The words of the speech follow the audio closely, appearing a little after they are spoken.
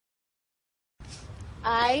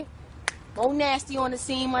Alright? Go nasty on the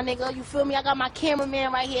scene, my nigga. You feel me? I got my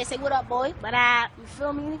cameraman right here. Say, what up, boy? But you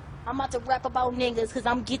feel me? I'm about to rap about niggas because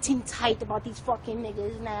I'm getting tight about these fucking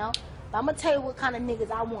niggas now. But I'm going to tell you what kind of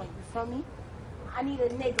niggas I want. You feel me? I need a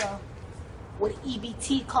nigga with an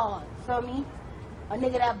EBT card. You feel me? A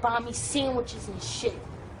nigga that buy me sandwiches and shit.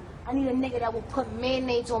 I need a nigga that will put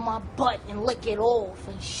mayonnaise on my butt and lick it off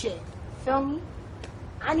and shit. Feel me?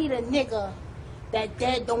 I need a nigga that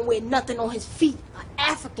dad don't wear nothing on his feet. An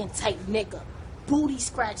African type nigga. Booty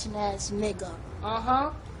scratching ass nigga.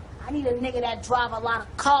 I need a nigga that drive a lot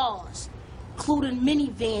of cars, including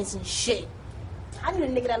minivans and shit. I need a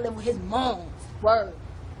nigga that live with his mom. Word.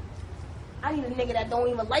 I need a nigga that don't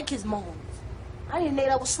even like his moms. I need a nigga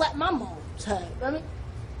that will slap my moms. Hey, feel me?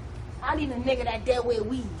 I need a nigga that dare wear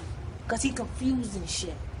weave, cause he confused and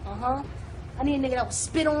shit. I need a nigga that will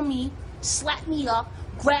spit on me, slap me up,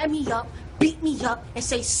 grab me up, beat me up, and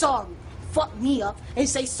say sorry. Fuck me up, and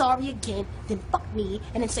say sorry again, then fuck me,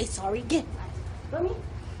 and then say sorry again. Feel me?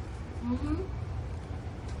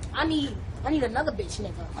 I need another bitch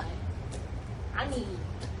nigga. Like, I need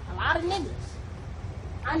a lot of niggas.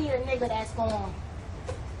 I need a nigga that's gonna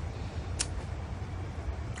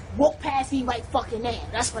walk past me right fucking now.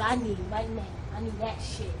 That's what I need right now. I need that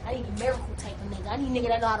shit. I need a miracle type of nigga. I need a nigga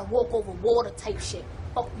that know how to walk over water type shit.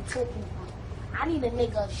 Fuck you talking about? I need a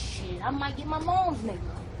nigga shit. I might get my mom's nigga.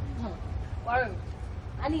 Word.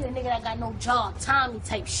 I need a nigga that got no job, Tommy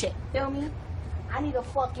type shit. Feel me? I need a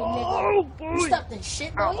fucking nigga. Oh, boy. You stepped in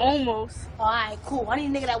shit, boy? Almost. Alright, cool. I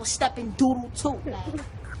need a nigga that was stepping doodle too. Like,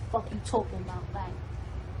 fuck you talking about? Like,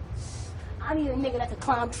 I need a nigga that could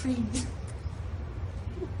climb trees.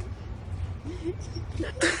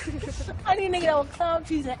 I need a nigga that will climb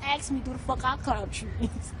trees and ask me, do the fuck I climb trees?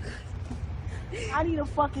 I need a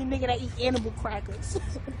fucking nigga that eat animal crackers.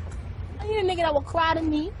 I need a nigga that will cry to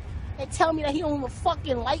me and tell me that he don't even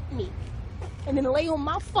fucking like me. And then lay on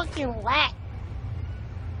my fucking lap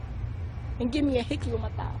and give me a hickey with my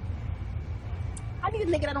thigh. I need a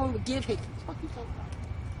nigga that don't even give hickeys. Fuck you talking about?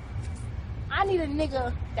 I need a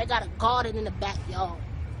nigga that got a garden in the backyard.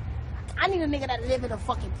 I need a nigga that live in a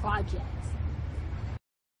fucking project.